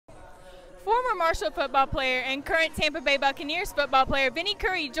Former Marshall football player and current Tampa Bay Buccaneers football player Vinny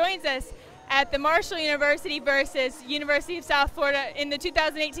Curry joins us at the Marshall University versus University of South Florida in the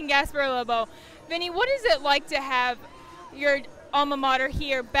 2018 Gasparilla Bowl. Vinny, what is it like to have your alma mater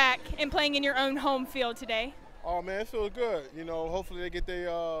here back and playing in your own home field today? Oh man, it feels good. You know, hopefully they get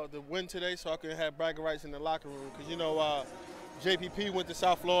the win today so I can have bragging rights in the locker room. Because you know, JPP went to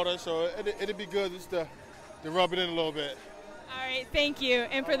South Florida, so it'd be good just to rub it in a little bit. All right, thank you.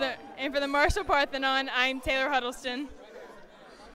 And for the Marshall Parthenon, I'm Taylor Huddleston.